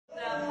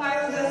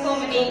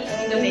many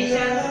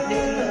Indonesians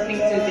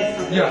listening to this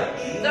song? Yeah.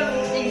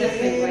 That's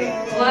interesting.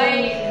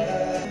 Why?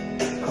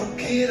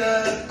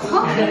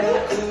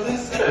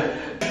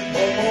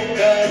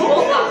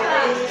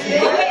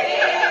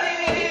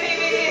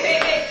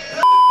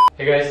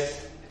 Hey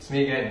guys, it's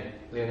me again,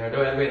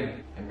 Leonardo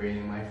Edwin. I'm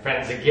bringing my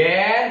friends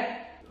again.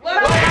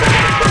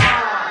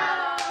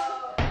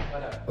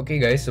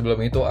 Oke guys, sebelum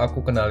itu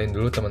aku kenalin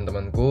dulu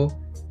teman-temanku.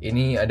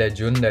 Ini ada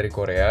Jun dari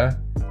Korea,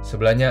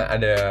 sebelahnya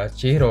ada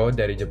Chihiro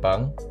dari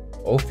Jepang,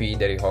 Ovi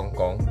dari Hong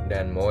Kong,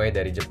 dan Moe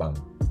dari Jepang.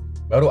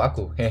 Baru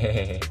aku,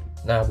 hehehe.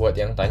 Nah, buat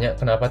yang tanya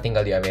kenapa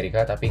tinggal di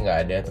Amerika tapi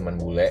nggak ada teman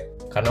bule,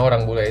 karena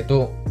orang bule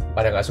itu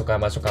pada nggak suka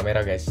masuk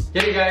kamera guys.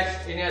 Jadi guys,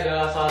 ini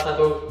adalah salah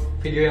satu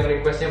video yang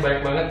requestnya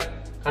banyak banget,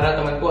 karena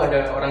temanku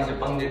ada orang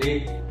Jepang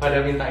jadi pada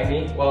minta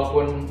ini,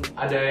 walaupun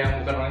ada yang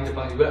bukan orang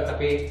Jepang juga,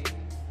 tapi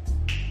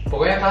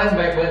pokoknya kalian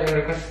banyak banget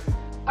yang request.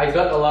 I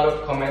got a lot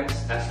of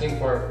comments asking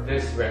for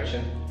this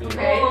reaction video.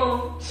 Okay.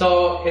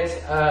 So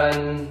it's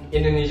an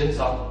Indonesian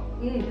song.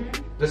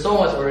 The song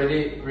was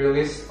already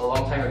released a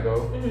long time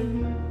ago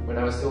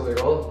when I was still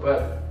little,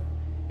 but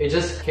it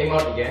just came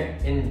out again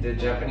in the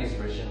Japanese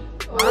version.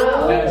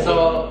 Wow. And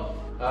so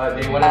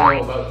they want to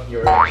know about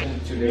your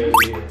reaction to the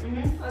video.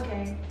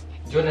 Okay.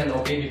 Jun and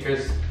Oki,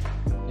 because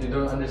you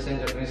don't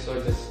understand Japanese, so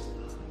just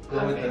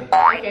go with them.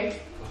 Okay.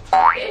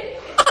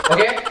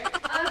 Okay?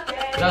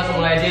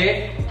 Langsung mulai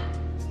aja.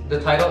 The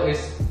title is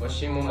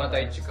Moshimo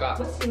Mata Itsuka.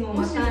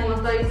 Moshimo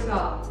Mata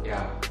Itsuka.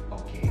 Yeah,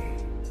 okay.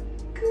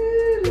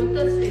 What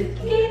does it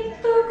mean?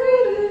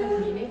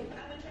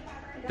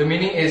 The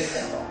meaning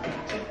is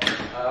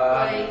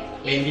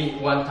maybe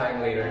one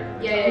time later.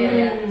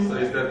 Yeah. So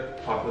is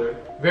that popular?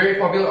 Very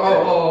popular.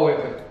 Oh,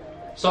 wait.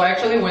 So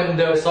actually, when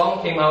the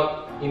song came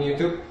out in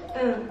YouTube,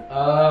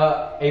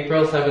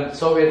 April 7th,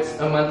 so it's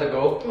a month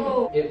ago,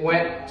 it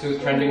went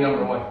to trending #1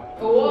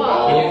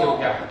 Wow. in YouTube.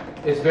 Yeah,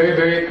 it's very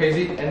very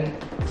crazy, and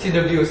see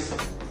the views,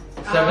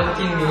 17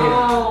 million.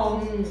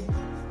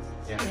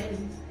 Yeah.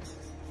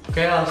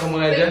 Okay, langsung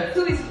mulai aja.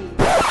 Who is he?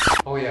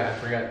 Oh yeah, I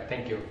forgot.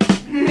 Thank you.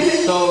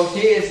 So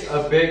he is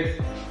a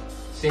big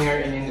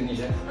singer in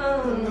Indonesia.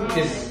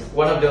 He's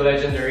one of the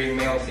legendary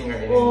male singer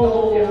in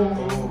Indonesia.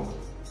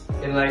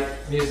 Yeah. In like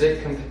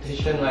music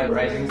competition like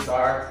Rising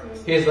Star,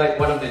 he is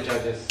like one of the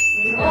judges.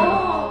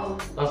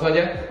 Langsung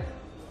aja.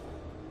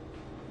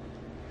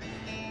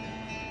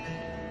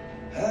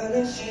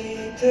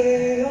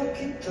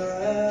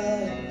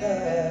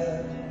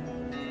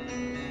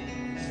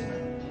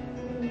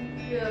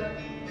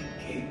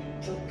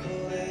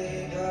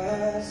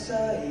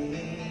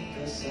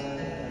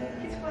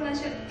 His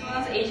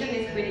pronunciation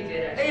is pretty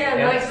good.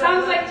 Yeah. Like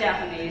sounds like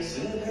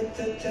Japanese.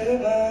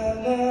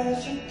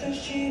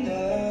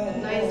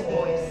 Nice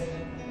voice.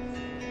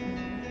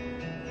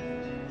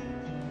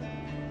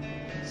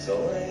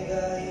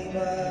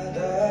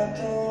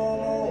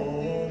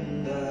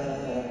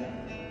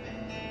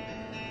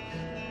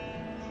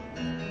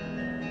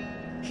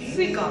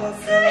 Suika.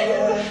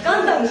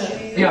 Gundam.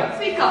 Yeah.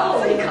 Suika.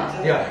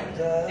 Yeah.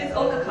 It's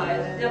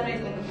Okkakai.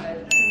 Japanese Okkakai.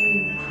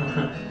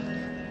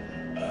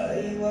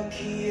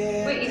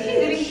 Wait, is he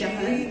living in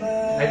Japan?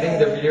 I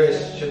think the video is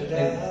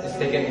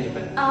taken in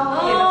Japan.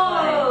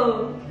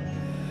 Oh.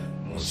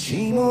 も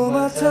しも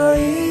またい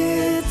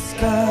つ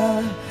か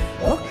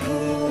僕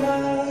ら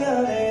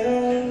が出会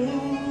う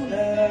な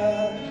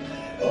ら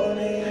お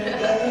願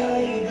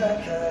いだ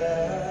から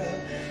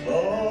も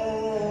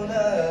う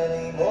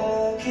何も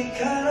聞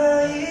か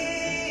ない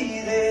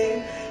で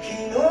昨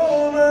日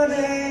まで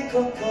こ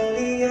こ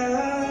にあ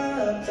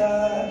った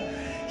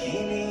君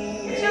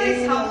へ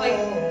Actually sounds like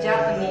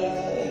Japanese.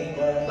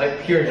 Like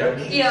pure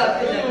Japanese. Yeah.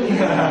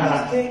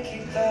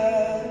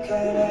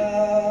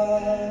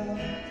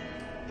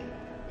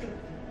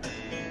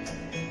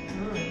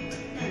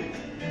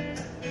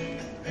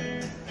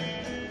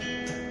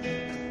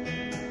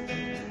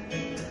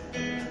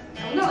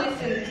 I'm gonna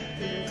listen to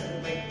this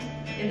like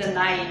in the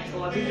night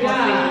or before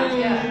sleep.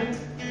 Yeah.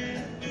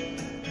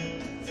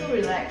 So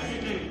relaxed.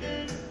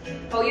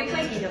 Oh, you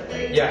play guitar,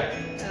 right? Yeah.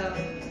 Oh.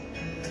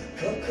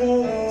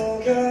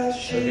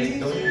 So they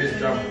don't use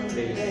drum,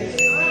 they use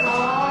this.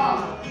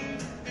 Oh.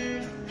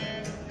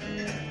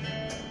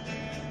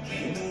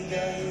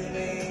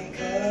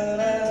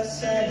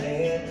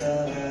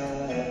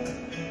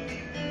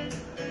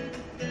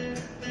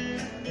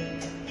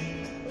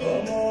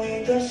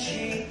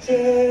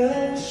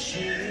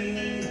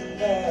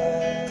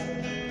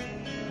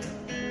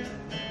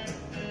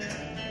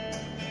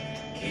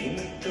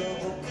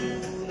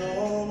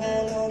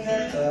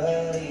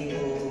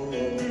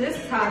 Is this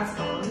sad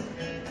song?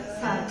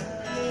 Sad.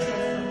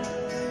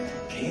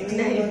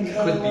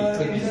 Could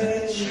be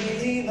sad.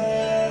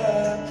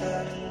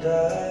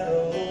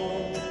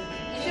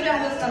 You should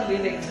understand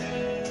lyrics.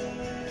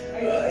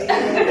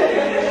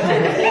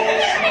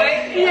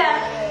 Wait, yeah.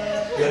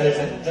 You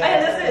understand? I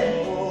understand.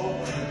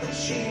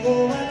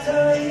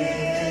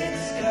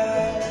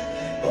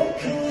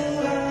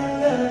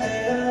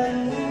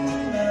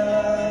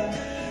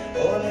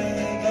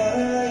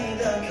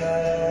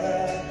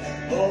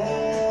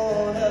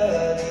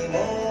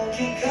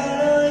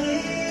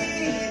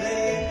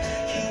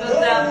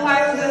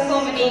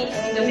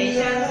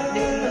 Indonesia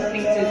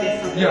listening to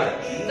this song. Yeah.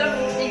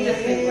 That's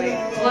interesting. Like,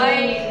 why?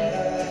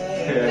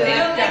 They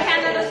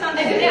can't understand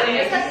the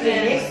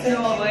lyrics.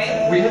 No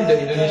way. We have the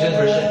Indonesian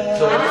version,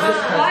 so it's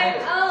just Why?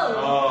 translate.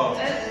 Oh.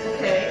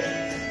 Okay.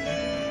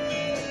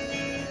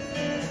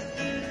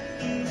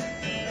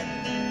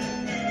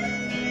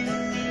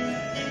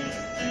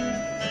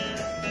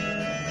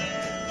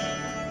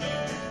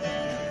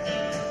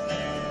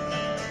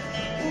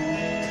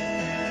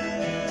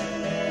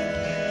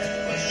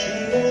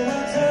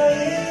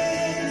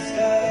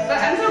 But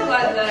I'm so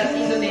glad that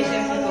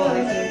Indonesian people are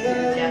listening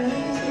to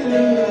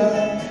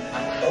Japanese.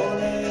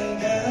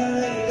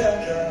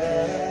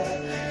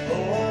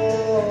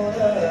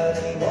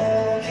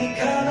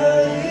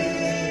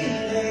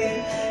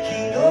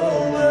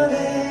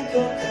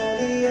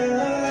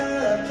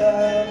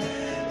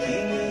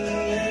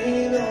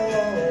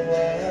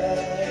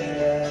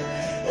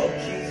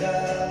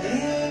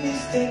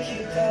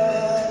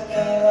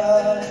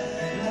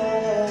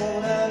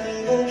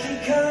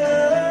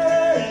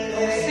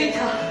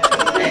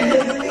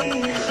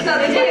 So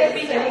they take a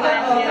picture,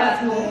 yeah.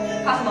 Possible.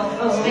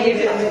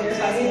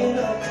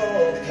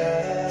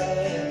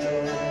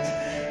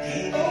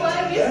 Oh,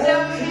 I miss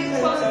Japanese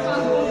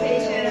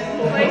transportation.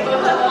 Like,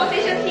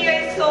 transportation here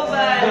is so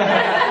bad.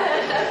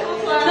 So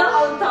fun. Not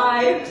on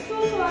time. So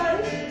fun.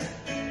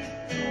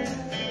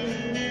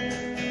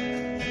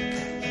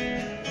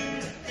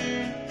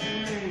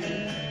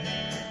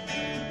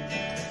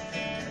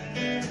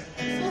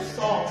 So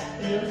soft.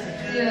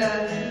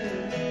 Yeah.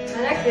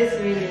 I like this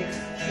remix.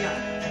 Yeah.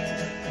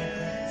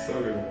 So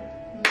good.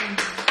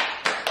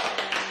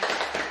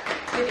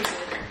 Pretty good.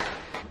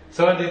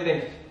 So what do you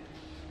think?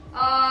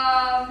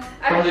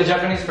 From the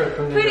Japanese part,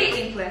 from the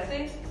Pretty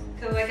impressive.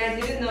 Cause like I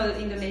didn't know that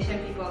Indonesian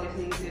people are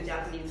listening to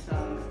Japanese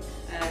songs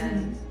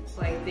and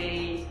like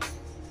they,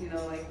 you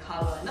know, like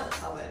not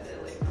cover, they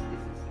like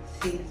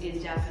sing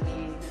in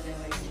Japanese and then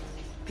like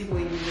people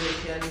in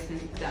Indonesia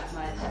listen that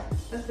much.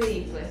 That's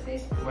pretty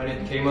impressive. When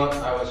it came out,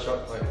 I was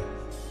shocked. Like,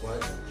 what?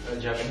 A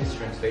Japanese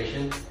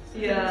translation?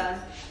 Yeah.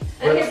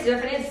 And his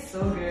Japanese is so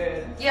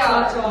good.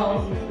 Yeah. So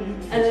strong.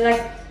 And then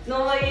like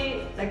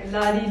normally like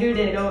la di do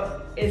de do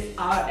is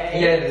RA.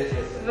 Yeah, it is.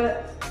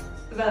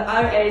 But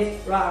RA is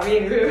ra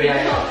ri ru.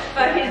 Yeah, yeah.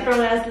 But he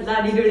pronounced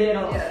la di do de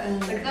do. Yeah.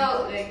 Like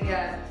no, like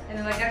yeah. And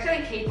then like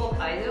actually K-pop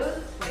idols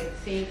like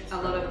sing a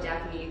lot of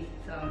Japanese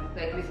songs,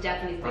 like with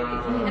Japanese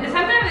lyrics. And then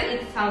sometimes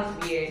it sounds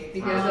weird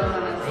because of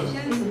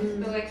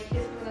pronunciation. But like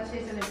his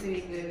pronunciation is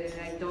really good and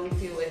I don't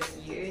feel it's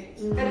weird.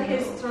 But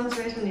his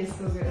translation is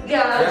so good.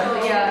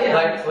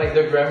 Yeah. Like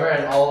the grammar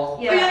and all.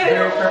 Yeah.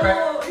 Very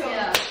perfect.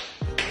 Yeah.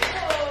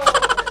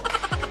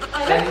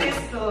 I like this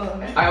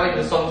song. I like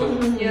the song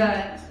too.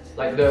 Yeah.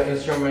 Like the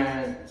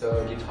instrument,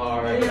 the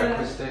guitar, the Yeah.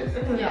 acoustic.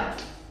 Yeah.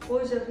 All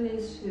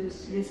Japanese should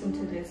listen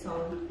to this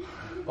song.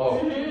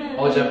 Oh,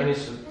 all Japanese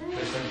should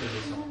listen to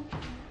this song.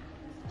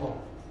 Oh,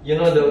 you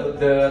know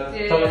the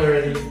Yeah. tone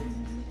already.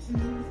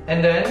 And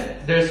then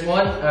there's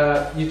one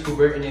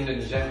YouTuber in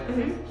Indonesia.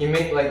 He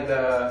made like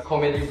the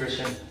comedy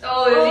version.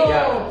 Oh, really?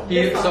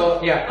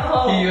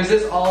 Yeah. He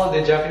uses all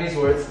the Japanese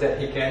words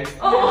that he can.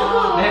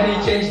 Oh. Then he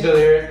changed the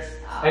lyrics,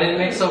 and it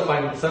makes so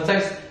funny.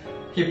 Sometimes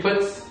he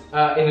puts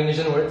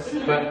Indonesian words,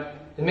 but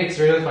it makes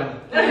really funny.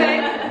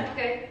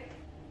 Okay.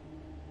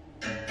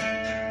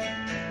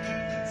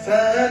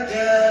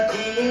 Saatnya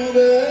ku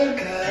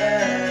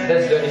berkata.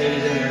 That's the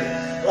Indonesian lyric.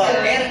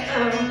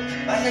 Loker,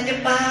 bahasa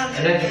Jepang.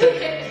 And then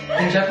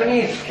in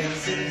Japanese.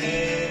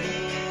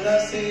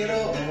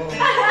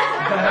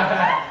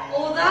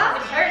 Oda?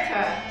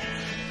 Character.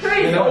 Who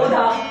is You know-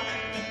 Oda?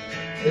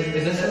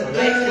 Isn't that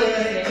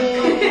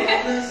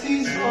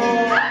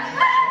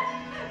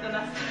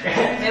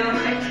Never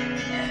mind.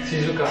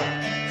 Shizuka?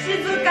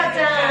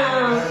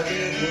 Shizuka-chan.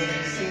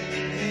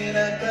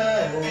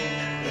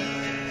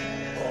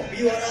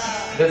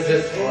 That's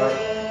just for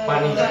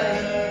funny.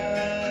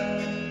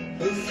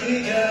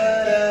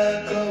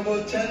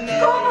 Kobo-chan.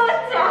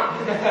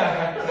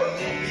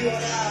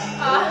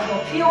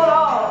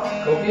 Kopiora.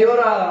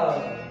 Kopiora.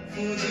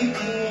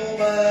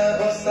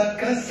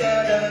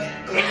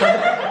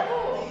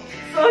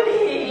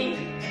 Sorry.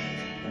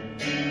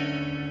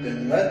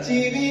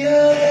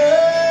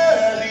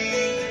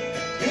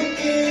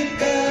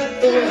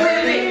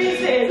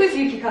 Who's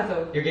Yuki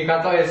Kato? Yuki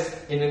Kato is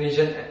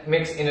Indonesian,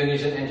 mixed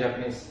Indonesian and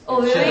Japanese.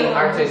 Oh, She's really? an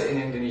artist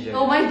in Indonesia.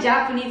 Oh, my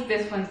Japanese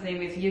best friend's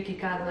name is Yuki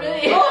Kato.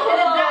 Really?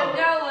 That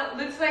girl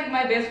looks like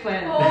my best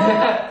friend. So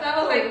I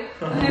was like,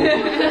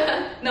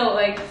 no,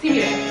 like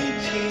similar.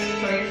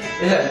 Sorry.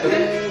 Yeah.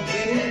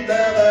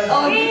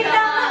 Oh, Gita.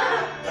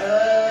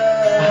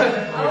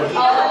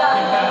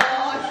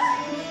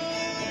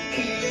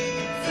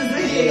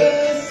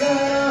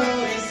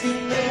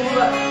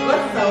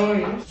 What's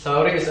Saori?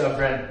 Saori is a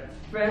brand.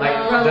 Brand. Like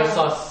Oh. the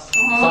sauce.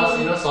 Sauce,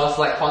 you know sauce,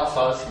 like hot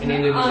sauce in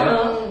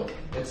Indonesia.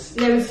 It's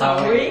Name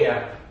Saori?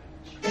 Yeah.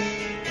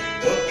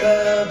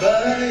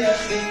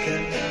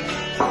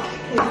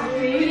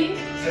 Really?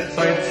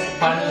 So it's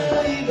funny.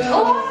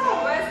 Oh,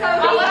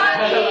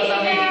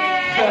 wasabi.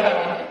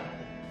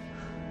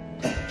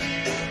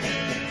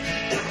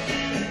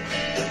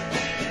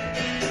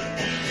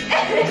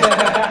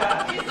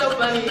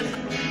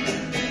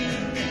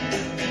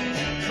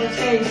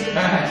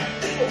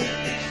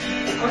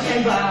 Oh,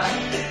 hebat.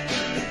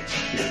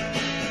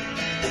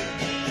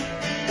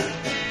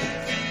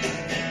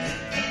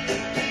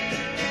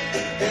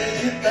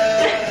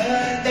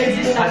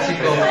 Dejita.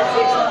 Hachiko.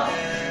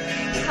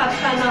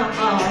 Katana.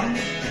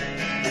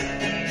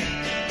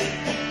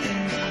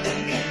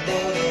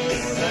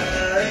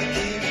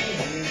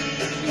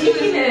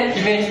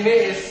 Hime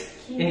is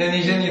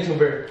Indonesian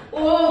YouTuber.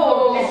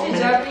 Oh, is she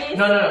Japanese?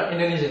 No,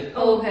 Indonesian.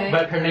 Oh, okay.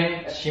 But her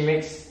name, she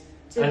makes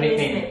a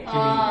nickname.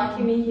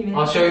 Kimi. Kimi.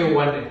 I'll show you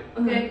one day.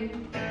 Okay.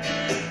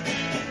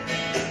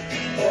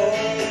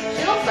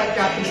 She looks like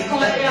Japanese.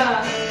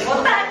 Yeah.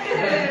 Otaku.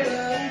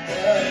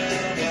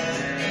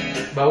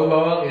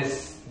 Bawang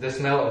is the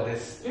smell of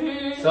this.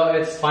 So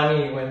it's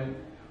funny when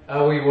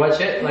we watch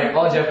it, like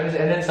all Japanese,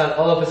 and then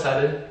all of a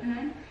sudden,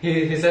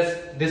 he says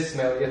this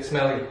smell, it's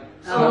smelly.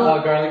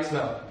 Garlic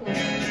smell.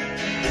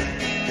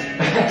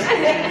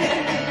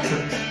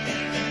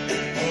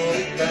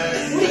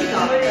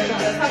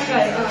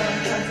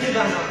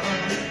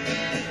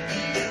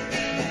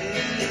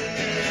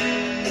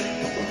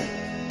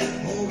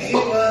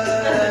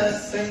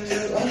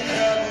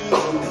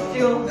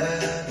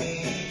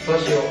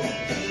 Soshio.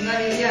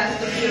 Yeah,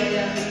 Sophia,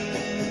 yeah.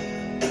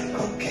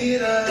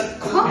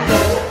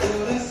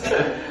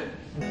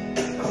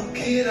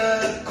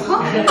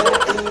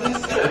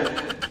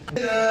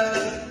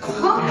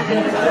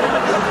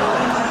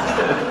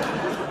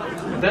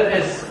 That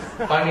is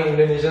funny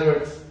Indonesian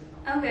words.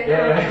 Okay.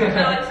 Yeah.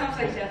 No, it sounds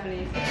like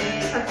Japanese.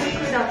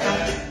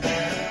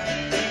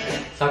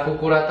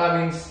 Sakukurata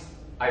means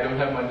I don't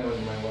have money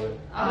on my wallet.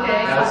 Okay.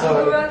 Yeah, so-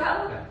 Sakukurata?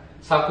 Yeah.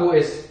 Saku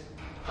is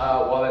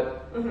wallet.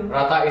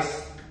 Rata is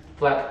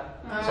flat.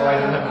 So I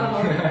don't have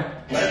money.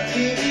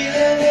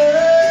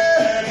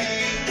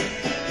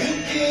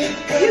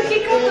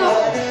 Yukikoto.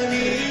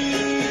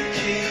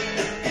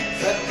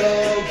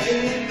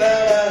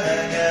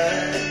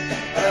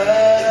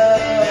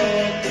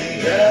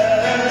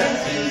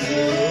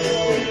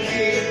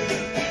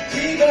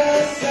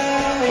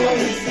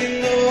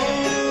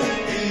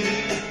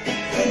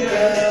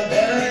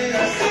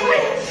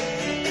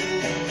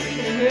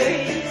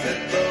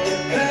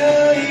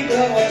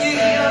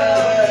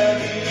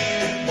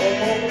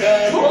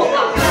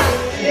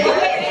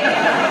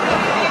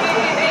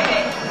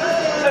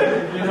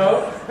 You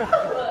know?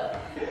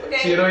 Okay.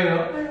 Shiro, you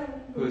know?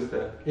 Who's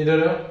that? You don't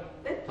know?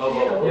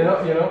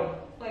 You know?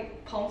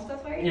 Like palm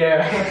stuff, right?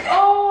 Yeah.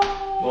 Oh.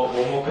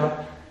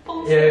 Momoka?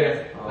 Palm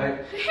Yeah. stuff.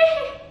 Like,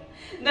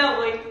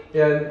 No, like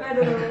yeah. I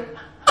don't know.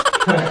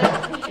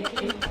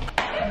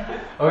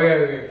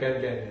 Okay,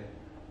 can.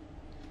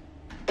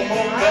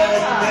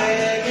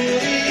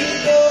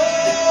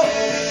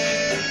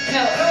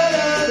 no.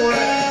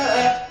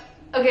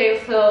 Okay,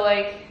 so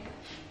like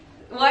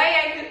why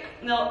I could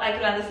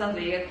understand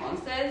the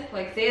concept.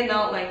 Like they're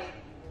not like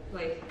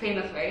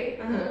famous,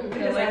 right?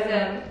 Because like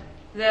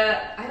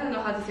the I don't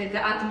know how to say the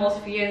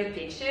atmosphere, the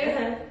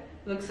picture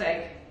looks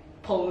like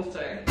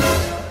poster.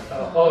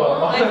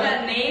 Like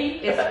that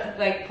name is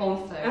like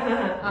poster.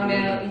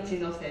 Ariel Nidji,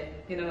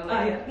 you know,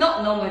 like yeah.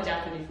 not normal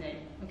Japanese name.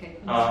 Okay.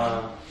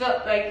 So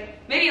like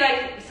maybe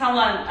like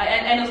someone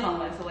I know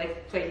someone, so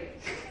like play.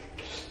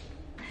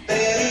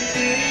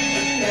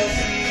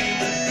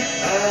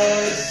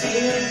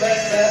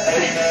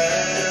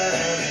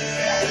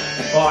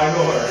 Oh, I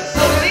know her.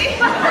 Oh really?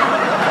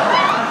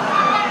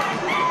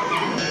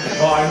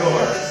 Oh, I know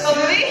her. Oh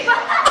really?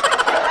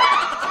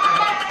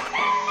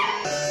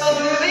 Oh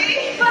really?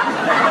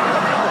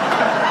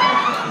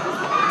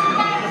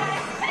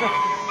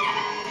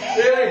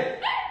 Really?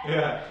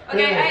 Yeah.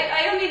 Okay,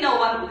 I only know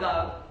one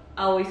girl,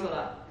 Aoi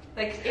Sora.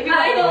 Like everyone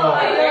I know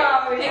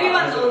Aoi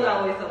everyone Sora. knows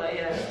Aoi Sora,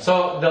 yeah.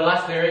 So the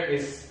last lyric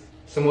is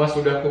semua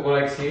sudah ku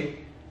koleksi.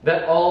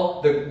 That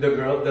all the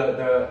girl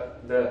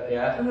the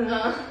yeah.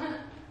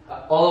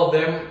 All of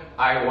them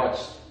I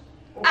watched.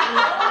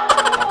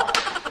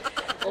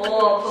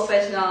 Oh,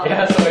 professional.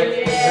 Yeah, so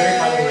it's very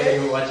funny when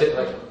you watch it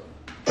like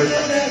first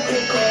time.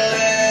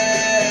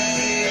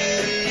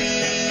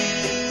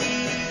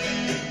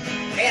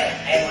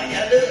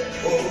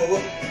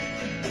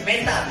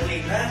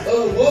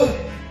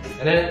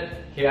 And then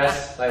he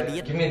asks like,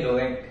 give me the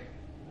link.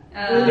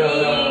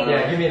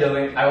 Yeah, give me the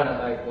link. I wanna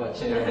like watch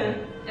it.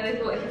 And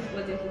then what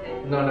did he say?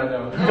 No.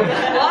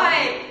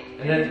 Why?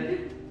 And then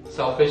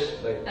selfish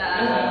like.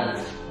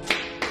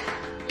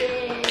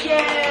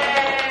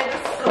 Yeah,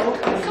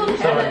 so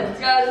talent.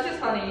 Yeah, this is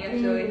funny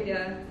actually.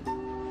 Yeah.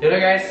 Yaudah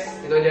guys,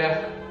 itu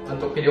aja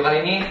untuk video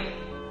kali ini.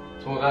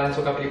 Semoga kalian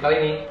suka video kali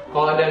ini.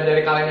 Kalau ada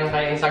dari kalian yang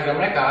tanya Instagram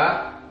mereka,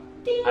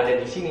 ada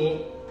di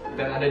sini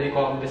dan ada di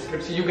kolom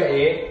deskripsi juga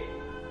ya.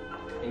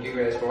 Thank you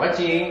guys for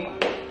watching.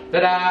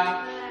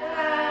 Dadah.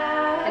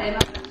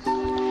 Dadah.